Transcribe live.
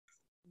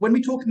when we're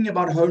talking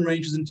about home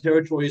ranges and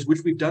territories,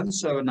 which we've done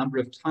so a number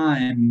of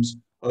times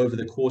over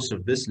the course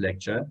of this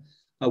lecture,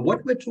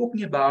 what we're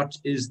talking about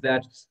is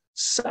that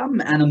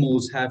some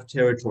animals have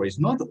territories,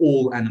 not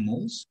all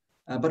animals,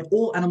 but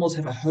all animals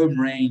have a home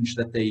range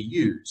that they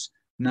use.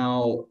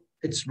 Now,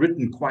 it's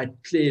written quite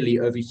clearly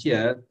over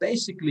here.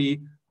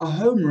 Basically, a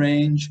home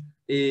range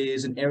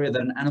is an area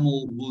that an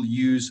animal will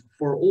use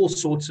for all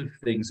sorts of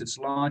things. It's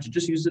large, it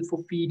just uses it for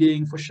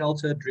feeding, for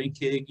shelter,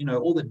 drinking,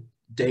 all the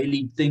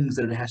daily things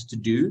that it has to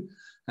do.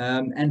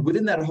 And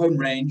within that home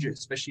range,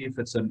 especially if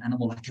it's an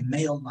animal like a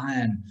male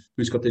lion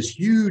who's got this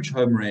huge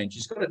home range,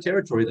 he's got a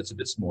territory that's a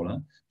bit smaller,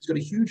 he's got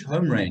a huge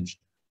home range.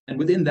 And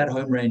within that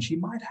home range, he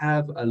might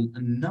have a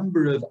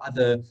number of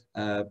other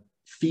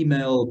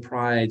female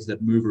prides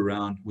that move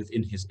around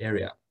within his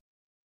area.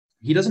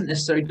 He doesn't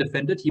necessarily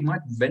defend it. He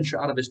might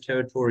venture out of his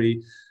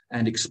territory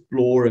and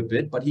explore a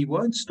bit, but he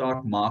won't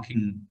start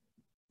marking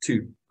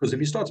too. Because if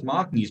he starts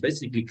marking, he's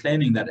basically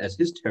claiming that as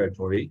his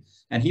territory,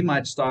 and he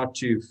might start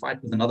to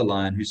fight with another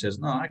lion who says,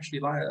 no,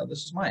 actually,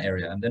 this is my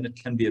area, and then it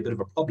can be a bit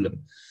of a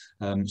problem.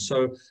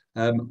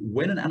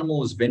 When an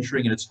animal is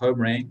venturing in its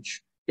home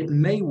range, it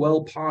may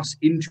well pass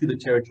into the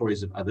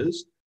territories of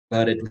others,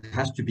 but it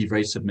has to be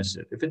very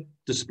submissive. If it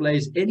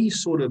displays any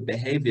sort of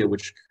behavior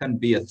which can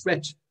be a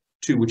threat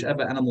to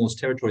whichever animal's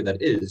territory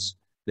that is,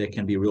 there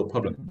can be real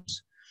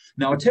problems.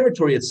 Now, a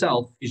territory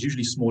itself is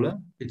usually smaller.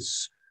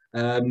 It's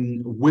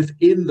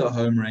within the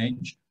home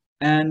range,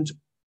 and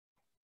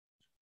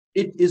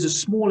it is a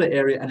smaller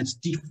area, and it's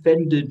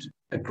defended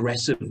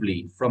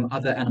aggressively from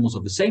other animals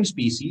of the same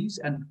species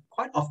and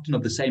quite often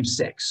of the same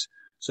sex.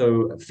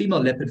 So a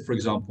female leopard, for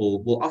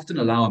example, will often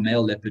allow a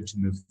male leopard to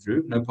move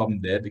through, no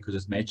problem there because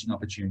it's mating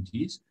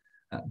opportunities.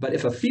 But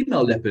if a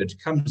female leopard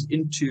comes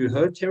into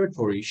her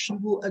territory, she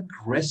will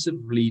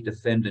aggressively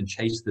defend and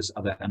chase this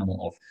other animal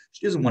off.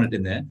 She doesn't want it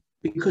in there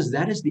because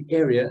that is the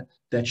area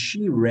that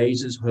she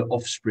raises her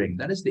offspring.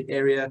 That is the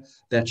area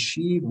that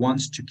she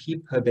wants to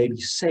keep her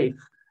baby safe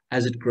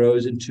as it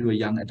grows into a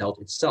young adult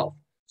itself.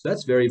 So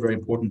that's very, very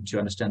important to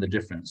understand the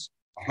difference.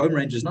 A home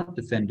range is not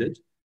defended.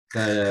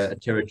 A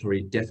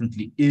territory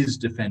definitely is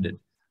defended.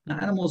 Now,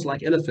 animals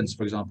like elephants,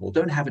 for example,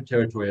 don't have a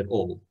territory at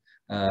all.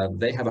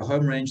 They have a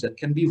home range that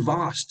can be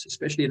vast,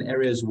 especially in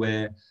areas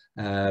where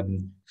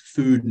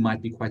food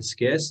might be quite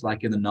scarce,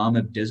 like in the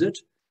Namib Desert,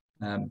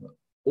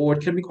 or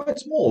it can be quite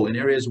small in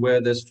areas where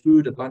there's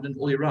food abundant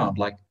all year round,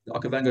 like the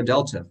Okavango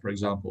Delta, for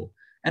example.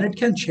 And it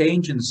can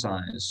change in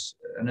size.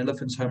 An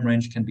elephant's home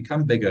range can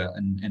become bigger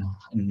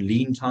in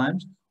lean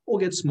times or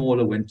get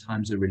smaller when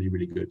times are really,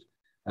 really good.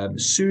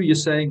 Sue, you're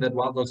saying that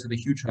wild dogs have a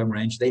huge home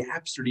range. They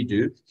absolutely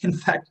do. In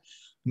fact,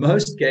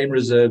 most game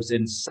reserves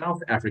in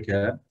South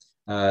Africa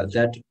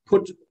that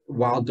put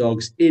wild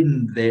dogs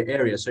in their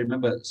area. So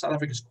remember, South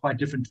Africa is quite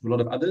different to a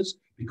lot of others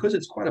because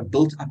it's quite a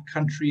built-up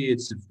country.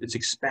 It's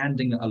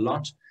expanding a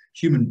lot.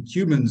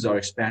 Humans are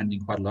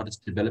expanding quite a lot. It's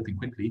developing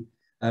quickly.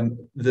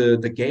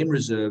 The game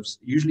reserves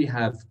usually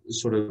have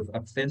sort of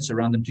a fence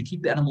around them to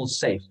keep the animals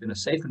safe in a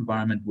safe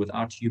environment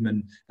without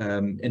human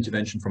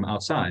intervention from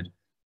outside.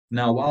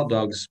 Now, wild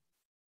dogs,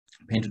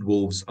 painted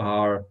wolves,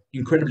 are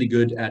incredibly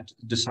good at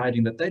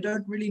deciding that they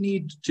don't really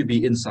need to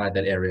be inside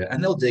that area,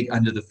 and they'll dig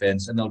under the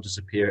fence and they'll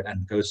disappear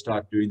and go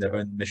start doing their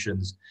own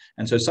missions.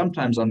 And so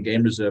sometimes on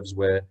game reserves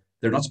where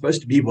they're not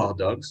supposed to be wild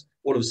dogs,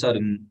 all of a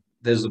sudden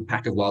there's a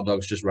pack of wild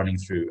dogs just running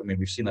through. I mean,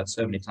 we've seen that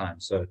so many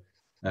times. So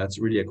it's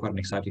really quite an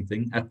exciting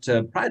thing.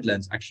 At Pride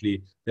Lands,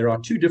 actually, there are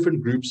two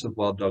different groups of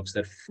wild dogs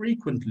that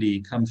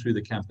frequently come through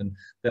the camp, and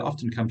they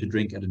often come to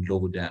drink at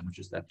Ndlovu Dam, which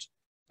is that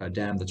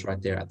dam that's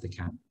right there at the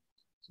camp,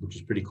 which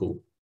is pretty cool.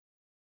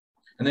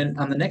 And then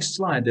on the next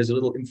slide, there's a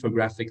little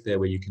infographic there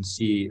where you can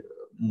see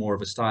more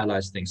of a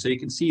stylized thing. So you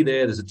can see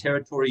there's a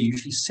territory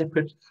usually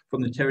separate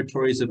from the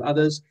territories of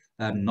others,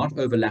 not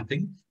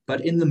overlapping,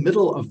 but in the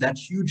middle of that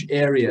huge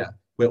area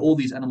where all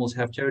these animals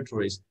have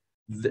territories,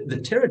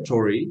 the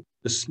territory,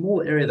 the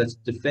small area that's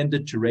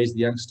defended to raise the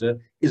youngster,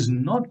 is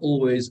not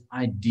always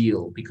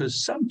ideal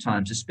because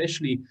sometimes,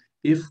 especially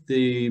if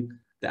the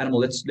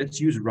animal,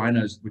 let's use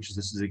rhinos, which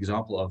this is an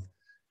example of.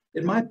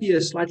 It might be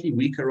a slightly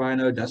weaker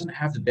rhino, doesn't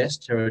have the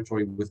best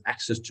territory with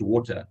access to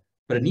water,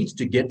 but it needs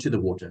to get to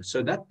the water.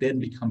 So that then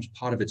becomes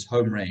part of its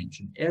home range,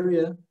 an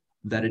area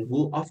that it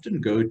will often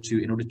go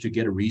to in order to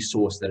get a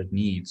resource that it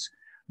needs.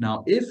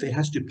 Now, if it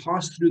has to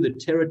pass through the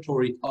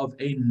territory of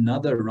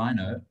another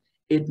rhino,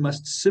 it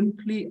must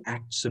simply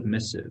act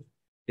submissive.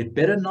 It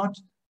better not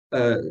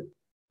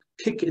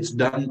kick its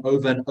dung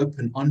over and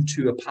open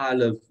onto a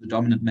pile of the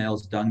dominant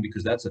male's dung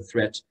because that's a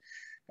threat.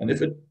 And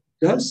if it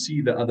does see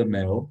the other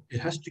male,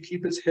 it has to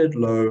keep its head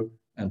low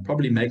and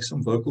probably make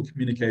some vocal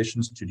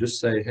communications to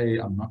just say, hey,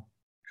 I'm not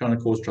trying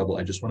to cause trouble.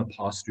 I just want to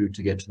pass through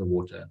to get to the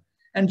water.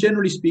 And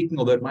generally speaking,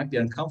 although it might be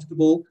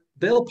uncomfortable,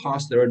 they'll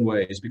pass their own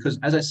ways because,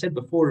 as I said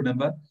before,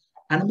 remember,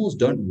 animals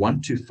don't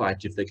want to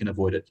fight if they can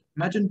avoid it.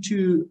 Imagine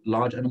two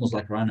large animals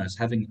like rhinos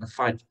having a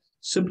fight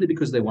simply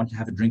because they want to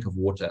have a drink of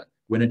water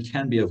when it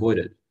can be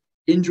avoided.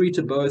 Injury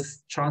to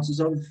both,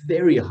 chances are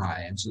very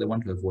high, and so they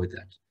want to avoid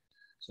that.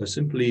 So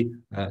simply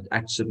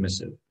act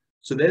submissive.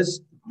 So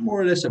there's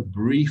more or less a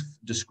brief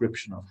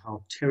description of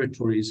how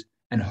territories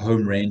and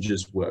home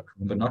ranges work.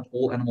 Remember, not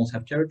all animals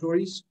have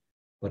territories,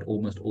 but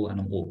almost all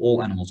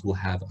animals will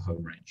have a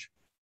home range.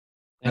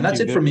 And that's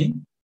it for me.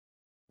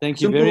 Thank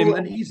you Simple very much.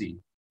 and easy.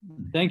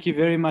 Thank you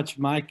very much,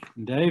 Mike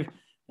and Dave.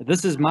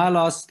 This is my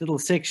last little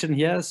section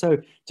here. So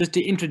just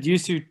to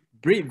introduce you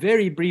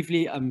very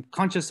briefly, I'm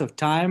conscious of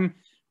time.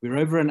 We're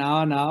over an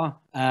hour now.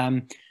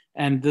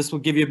 And this will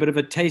give you a bit of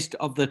a taste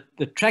of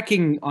the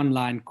tracking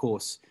online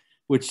course,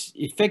 which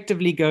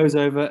effectively goes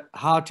over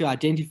how to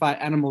identify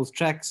animals'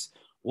 tracks,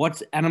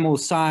 what animal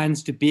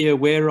signs to be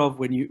aware of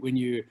when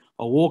you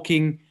are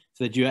walking,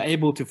 so that you are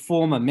able to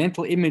form a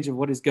mental image of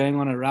what is going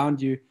on around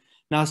you.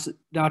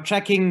 Now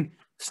tracking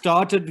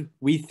started,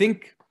 we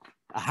think,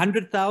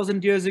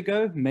 100,000 years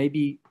ago,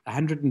 maybe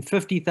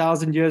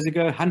 150,000 years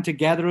ago.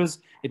 Hunter-gatherers,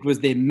 it was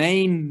their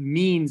main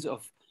means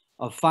of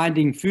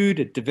finding food.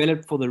 It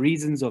developed for the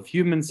reasons of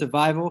human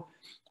survival.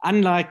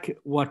 Unlike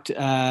what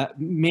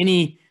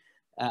many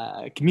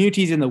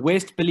communities in the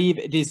West believe,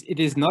 it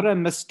is not a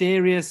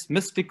mysterious,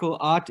 mystical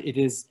art. It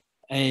is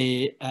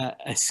a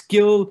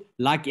skill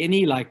like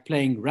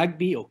playing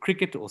rugby or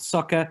cricket or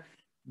soccer.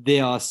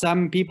 There are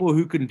some people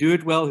who can do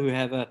it well, who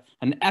have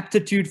an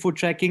aptitude for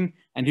tracking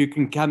and who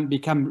can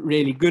become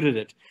really good at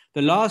it.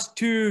 The last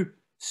two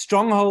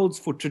strongholds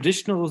for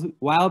traditional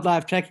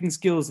wildlife tracking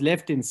skills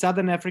left in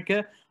Southern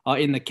Africa are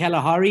in the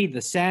Kalahari,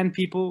 the San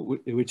people,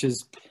 which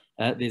is,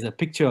 there's a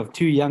picture of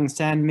two young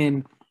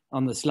Sandmen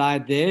on the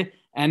slide there,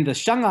 and the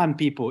Shangaan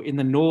people in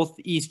the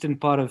northeastern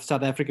part of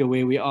South Africa,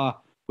 where we are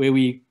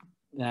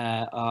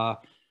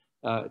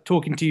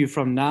talking to you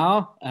from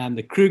now,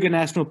 the Kruger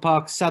National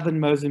Park, southern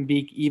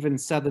Mozambique, even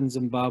southern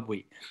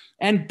Zimbabwe.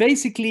 And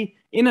basically,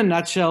 in a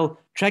nutshell,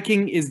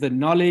 tracking is the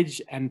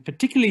knowledge and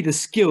particularly the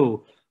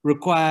skill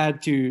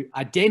required to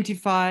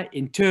identify,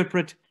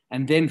 interpret,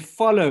 and then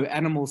follow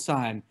animal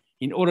sign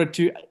in order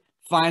to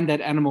find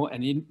that animal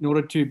and in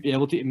order to be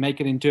able to make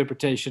an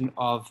interpretation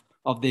of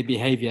their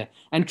behavior.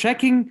 And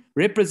tracking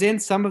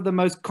represents some of the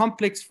most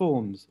complex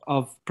forms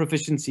of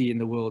proficiency in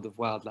the world of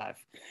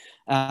wildlife.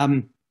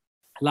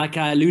 Like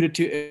I alluded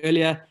to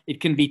earlier,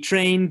 it can be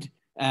trained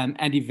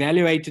and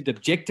evaluated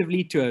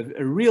objectively to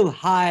a real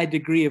high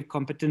degree of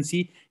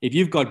competency. If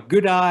you've got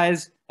good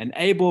eyes, an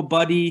able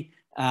body,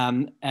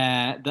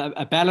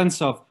 a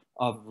balance of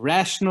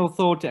rational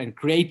thought and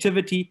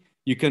creativity,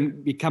 you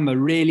can become a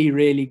really,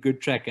 really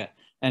good tracker.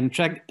 And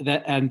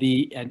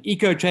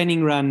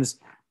EcoTraining runs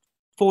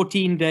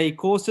 14-day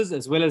courses,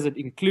 as well as it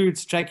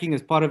includes tracking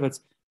as part of its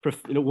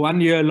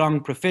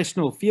 1-year-long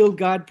professional field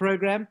guide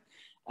program.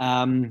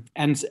 And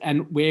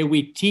where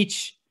we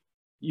teach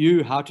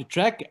you how to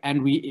track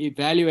and we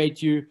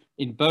evaluate you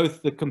in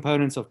both the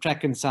components of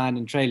track and sign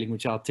and trailing,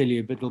 which I'll tell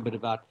you a little bit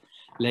about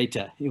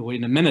later or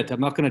in a minute.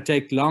 I'm not going to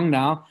take long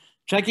now.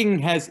 Tracking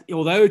has,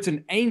 although it's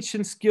an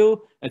ancient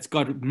skill, it's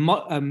got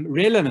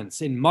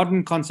relevance in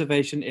modern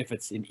conservation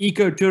efforts. In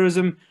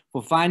ecotourism,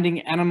 for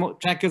finding animal,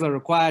 trackers are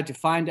required to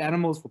find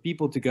animals for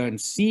people to go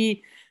and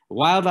see.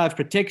 Wildlife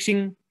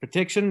protection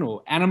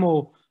or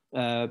animal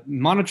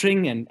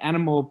monitoring and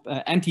animal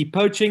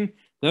anti-poaching.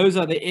 Those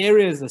are the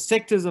areas, the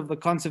sectors of the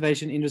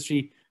conservation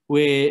industry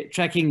where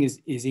tracking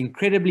is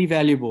incredibly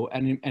valuable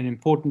and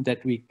important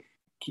that we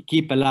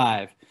keep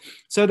alive.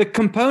 So the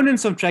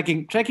components of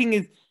tracking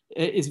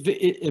is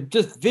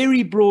just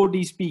very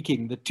broadly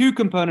speaking, the two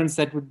components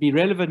that would be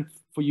relevant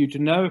for you to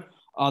know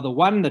are the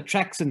one, the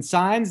tracks and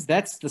signs.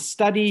 That's the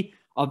study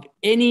of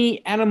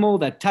any animal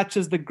that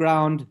touches the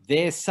ground,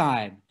 their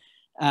sign.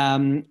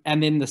 And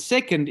then the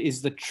second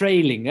is the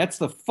trailing. That's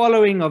the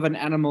following of an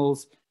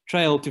animal's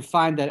trail to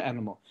find that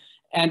animal.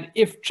 And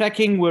if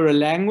tracking were a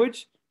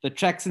language, the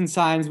tracks and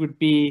signs would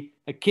be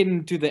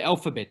akin to the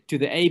alphabet, to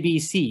the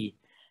ABC.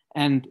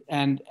 And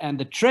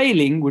the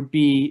trailing would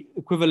be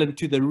equivalent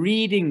to the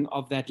reading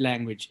of that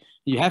language.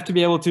 You have to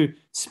be able to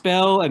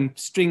spell and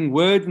string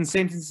words and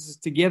sentences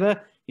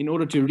together in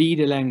order to read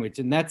a language.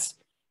 And that's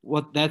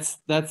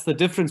the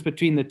difference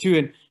between the two.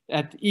 And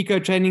at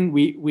EcoTraining,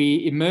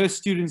 we immerse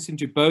students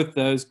into both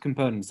those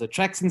components, the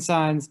tracks and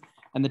signs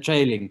and the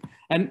trailing.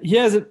 And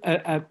here's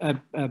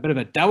a bit of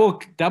a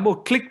double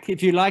click,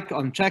 if you like,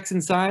 on tracks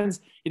and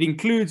signs. It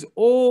includes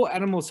all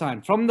animal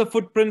signs, from the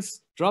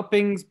footprints,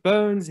 droppings,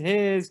 bones,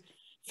 hairs,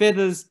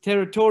 feathers,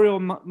 territorial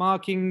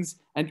markings,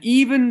 and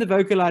even the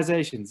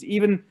vocalizations,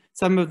 even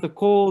some of the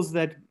calls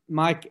that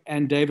Mike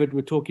and David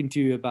were talking to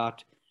you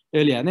about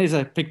earlier. And there's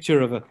a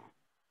picture of a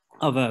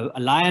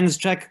lion's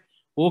track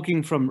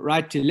walking from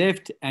right to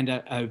left, and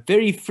a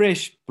very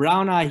fresh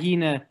brown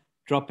hyena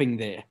dropping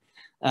there.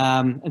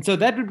 And so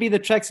that would be the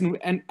tracks,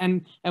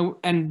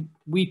 and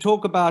we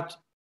talk about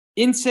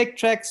insect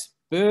tracks,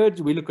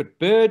 birds. We look at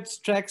birds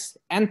tracks,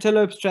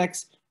 antelopes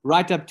tracks,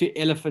 right up to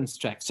elephants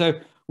tracks. So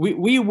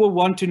we will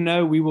want to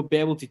know. We will be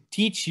able to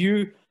teach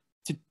you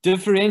to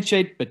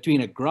differentiate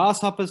between a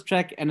grasshopper's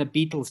track and a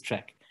beetle's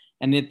track.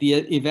 And at the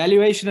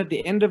evaluation at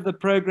the end of the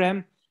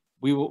program,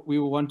 we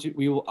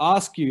will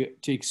ask you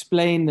to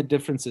explain the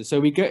differences.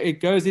 So it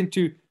goes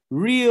into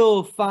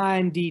real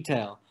fine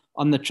detail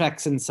on the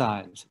tracks and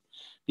signs.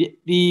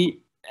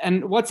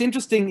 And what's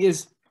interesting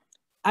is,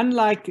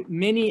 unlike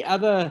many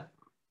other,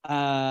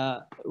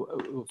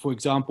 for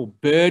example,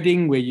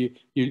 birding, where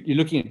you're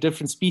looking at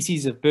different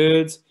species of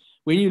birds,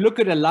 when you look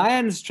at a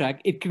lion's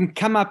track, it can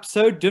come up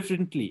so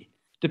differently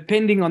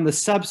depending on the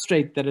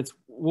substrate that it's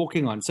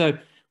walking on. So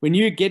when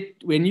you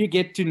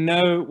get to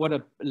know what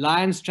a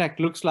lion's track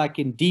looks like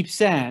in deep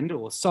sand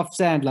or soft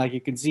sand, like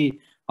you can see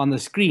on the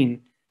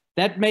screen,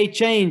 that may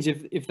change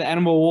if the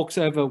animal walks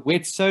over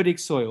wet sodic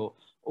soil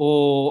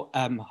or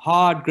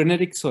hard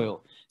granitic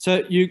soil.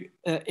 So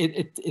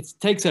it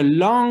takes a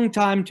long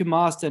time to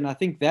master, and I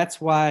think that's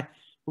why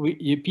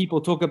people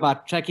talk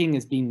about tracking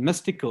as being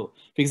mystical,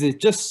 because there's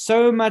just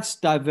so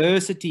much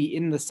diversity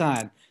in the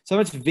sign, so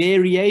much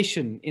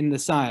variation in the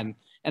sign,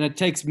 and it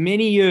takes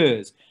many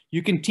years.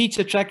 You can teach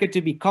a tracker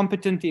to be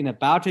competent in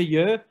about a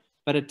year,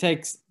 but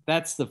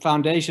that's the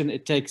foundation.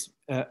 It takes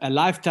a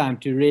lifetime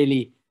to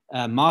really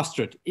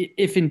master it,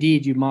 if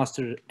indeed you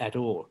master it at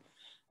all.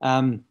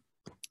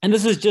 And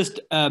this is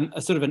just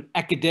a sort of an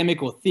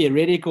academic or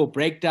theoretical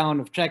breakdown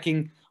of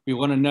tracking. We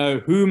want to know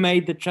who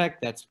made the track.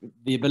 That's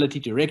the ability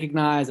to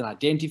recognize and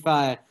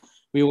identify.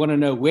 We want to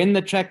know when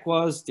the track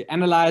was, to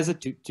analyze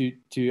it,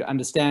 to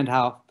understand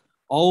how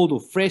old or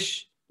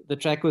fresh the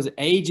track was,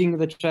 aging of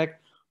the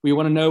track. We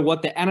want to know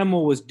what the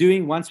animal was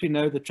doing once we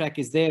know the track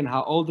is there and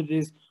how old it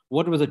is.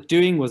 What was it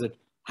doing? Was it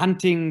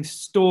hunting,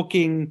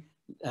 stalking,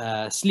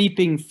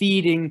 sleeping,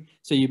 feeding?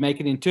 So you make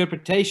an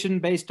interpretation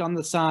based on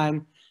the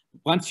sign.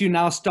 Once you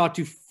now start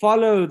to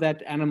follow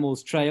that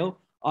animal's trail,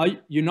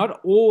 you're not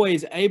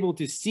always able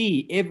to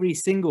see every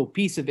single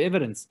piece of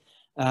evidence.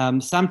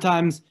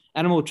 Sometimes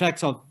animal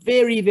tracks are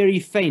very, very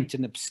faint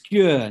and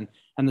obscure,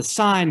 and the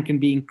sign can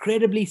be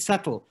incredibly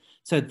subtle.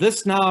 So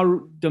this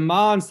now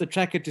demands the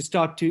tracker to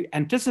start to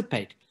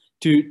anticipate,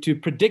 to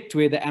predict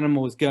where the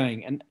animal is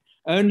going. And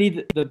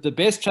only the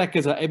best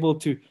trackers are able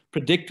to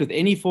predict with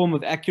any form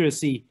of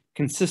accuracy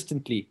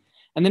consistently.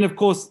 And then, of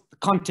course, the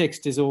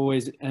context is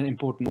always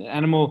important.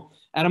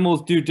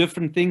 Animals do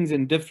different things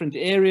in different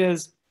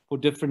areas for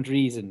different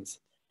reasons,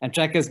 and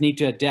trackers need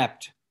to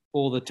adapt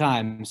all the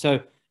time. So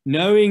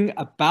knowing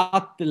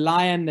about the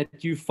lion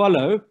that you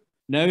follow,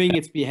 knowing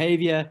its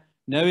behavior,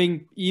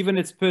 knowing even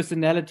its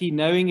personality,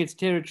 knowing its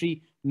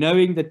territory,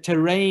 knowing the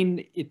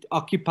terrain it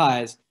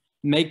occupies,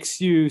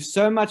 makes you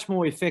so much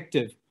more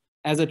effective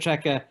as a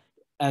tracker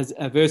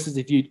versus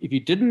if you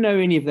didn't know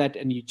any of that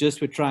and you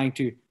just were trying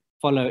to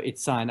follow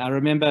its sign. I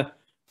remember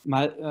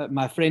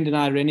my friend and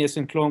I, Renius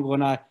and Klongo,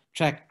 and I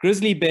tracked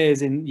grizzly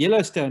bears in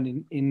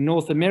Yellowstone in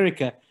North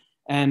America.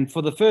 And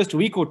for the first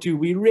week or two,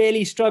 we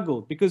really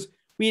struggled because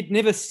we had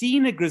never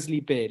seen a grizzly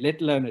bear,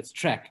 let alone its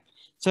track.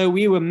 So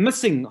we were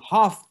missing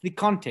half the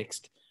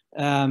context.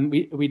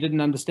 We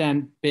didn't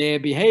understand bear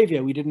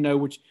behavior. We didn't know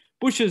which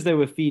bushes they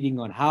were feeding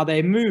on, how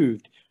they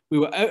moved. We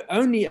were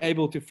only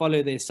able to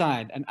follow their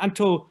sign. And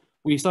until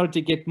we started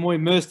to get more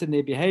immersed in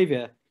their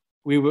behavior,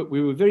 we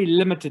were very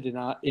limited in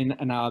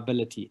our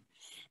ability.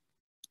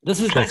 This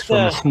is just from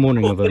this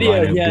morning of a video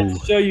rhino here bull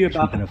to show you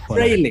about the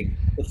trailing,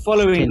 the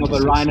following of a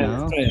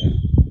rhino trail.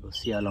 We'll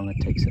see how long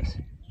it takes us.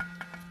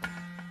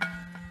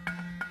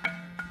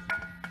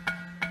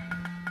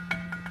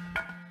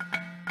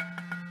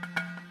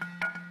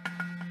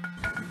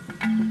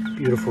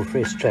 Beautiful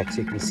fresh tracks.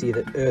 You can see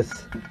the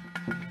earth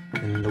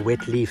and the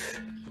wet leaf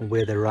from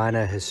where the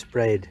rhino has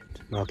sprayed,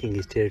 marking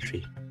his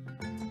territory.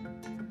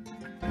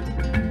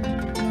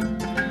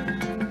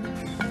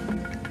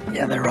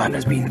 Yeah, the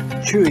rhino's been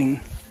chewing.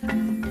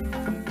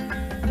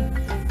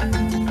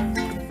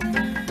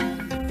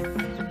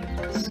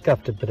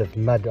 Scuffed a bit of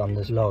mud on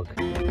this log.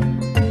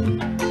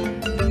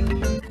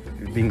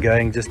 We've been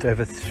going just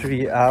over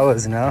 3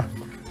 hours now.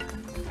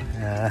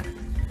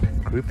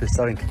 Group is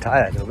starting to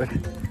tire a little bit.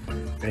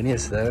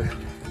 Renius though,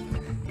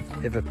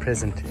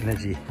 ever-present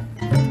energy.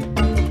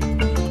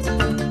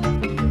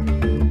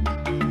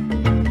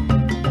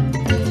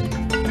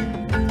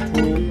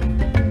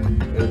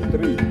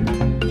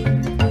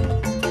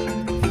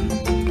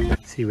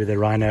 See where the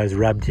rhino is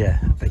rubbed here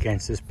up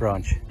against this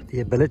branch. The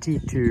ability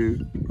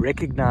to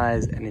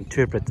recognize and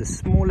interpret the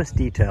smallest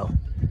detail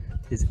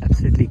is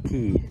absolutely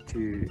key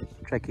to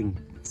tracking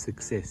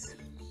success.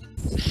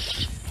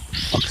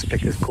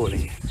 Oxpeck is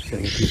calling,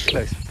 showing it he's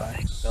close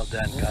by. Well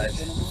done, guys.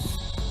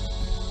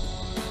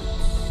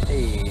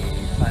 Hey,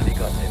 finally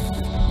got him.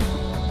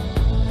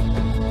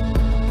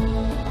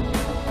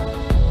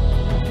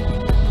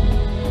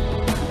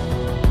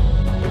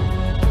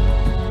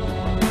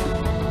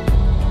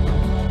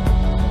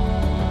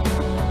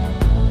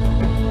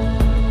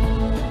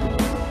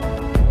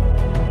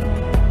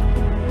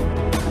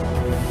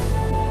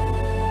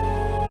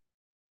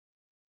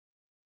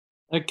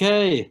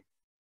 Okay,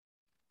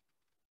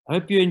 I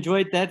hope you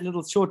enjoyed that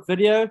little short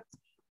video.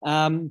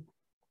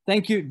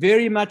 Thank you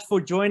very much for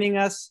joining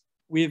us.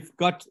 We've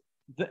got,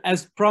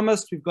 as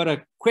promised, we've got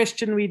a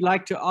question we'd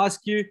like to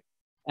ask you.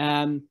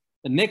 The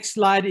next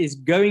slide is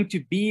going to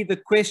be the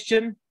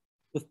question.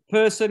 The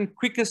person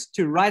quickest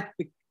to write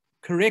the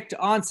correct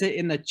answer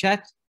in the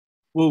chat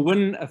will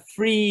win a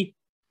free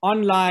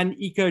online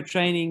eco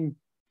training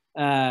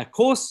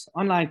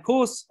online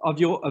course of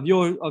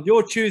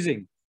your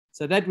choosing.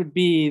 So that would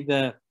be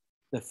the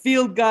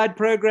Field Guide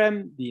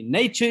program, the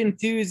Nature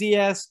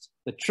Enthusiast,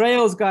 the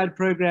Trails Guide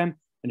program.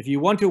 And if you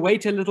want to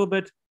wait a little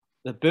bit,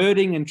 the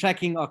birding and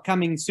tracking are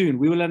coming soon.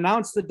 We will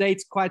announce the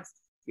dates quite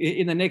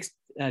in the next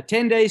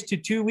 10 days to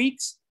 2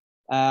 weeks.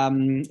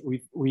 COVID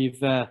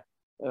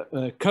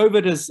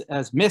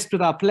has messed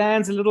with our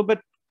plans a little bit.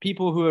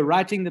 People who are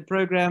writing the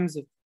programs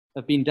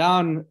have been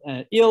down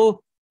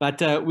ill,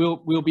 but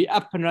we'll be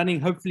up and running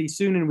hopefully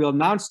soon, and we'll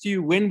announce to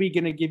you when we're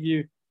going to give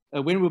you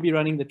when we'll be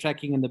running the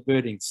tracking and the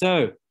birding.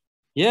 So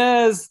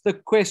here's the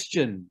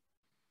question.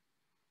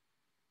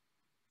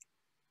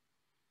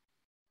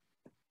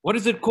 What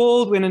is it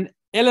called when an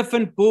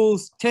elephant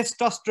bull's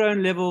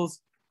testosterone levels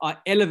are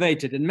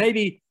elevated? And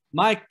maybe,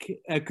 Mike,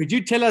 could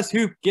you tell us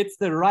who gets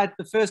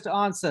the first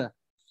answer?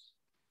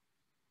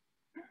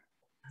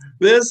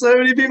 There's so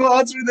many people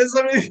answering. There's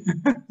so many.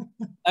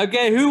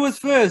 Okay, who was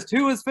first?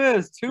 Hold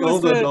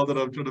on,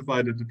 I'm trying to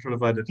find it.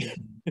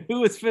 Who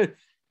was first?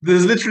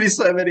 There's literally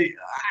so many.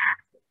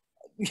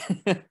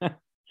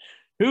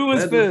 Who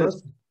was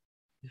first?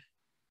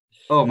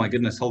 Oh my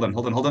goodness! Hold on.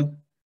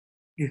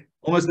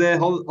 Almost there.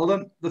 Hold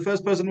on. The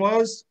first person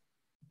was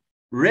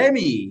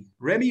Remy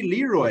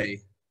Leroy.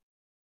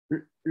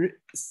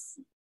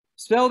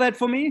 Spell that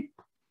for me.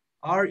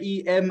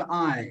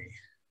 R-E-M-I.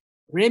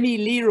 Remy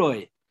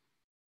Leroy.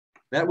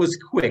 That was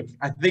quick.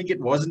 I think it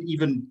wasn't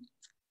even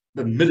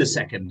the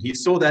millisecond. He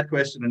saw that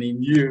question and he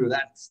knew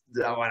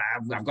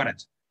I've got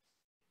it.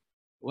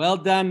 Well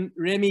done,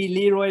 Remy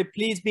Leroy.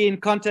 Please be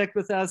in contact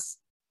with us,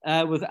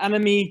 with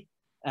Anami,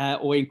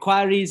 or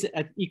inquiries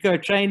at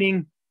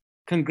EcoTraining.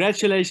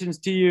 Congratulations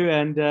to you,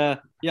 and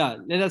yeah,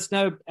 let us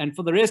know. And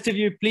for the rest of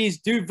you, please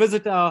do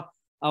visit our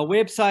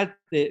website.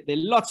 There are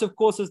lots of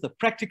courses, the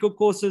practical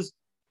courses.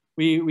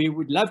 We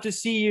would love to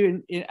see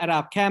you at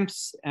our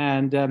camps,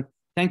 and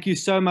thank you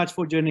so much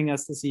for joining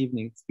us this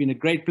evening. It's been a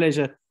great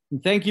pleasure.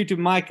 And thank you to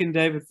Mike and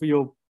David for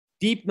your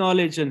deep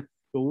knowledge and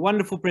your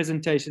wonderful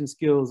presentation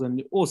skills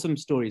and awesome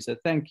stories. So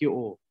thank you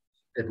all.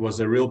 It was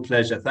a real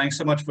pleasure. Thanks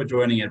so much for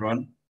joining,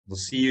 everyone. We'll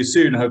see you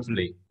soon,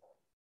 hopefully.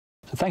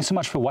 So thanks so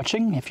much for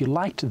watching. If you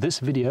liked this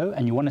video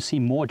and you want to see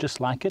more just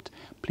like it,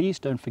 please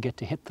don't forget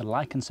to hit the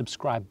like and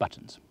subscribe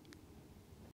buttons.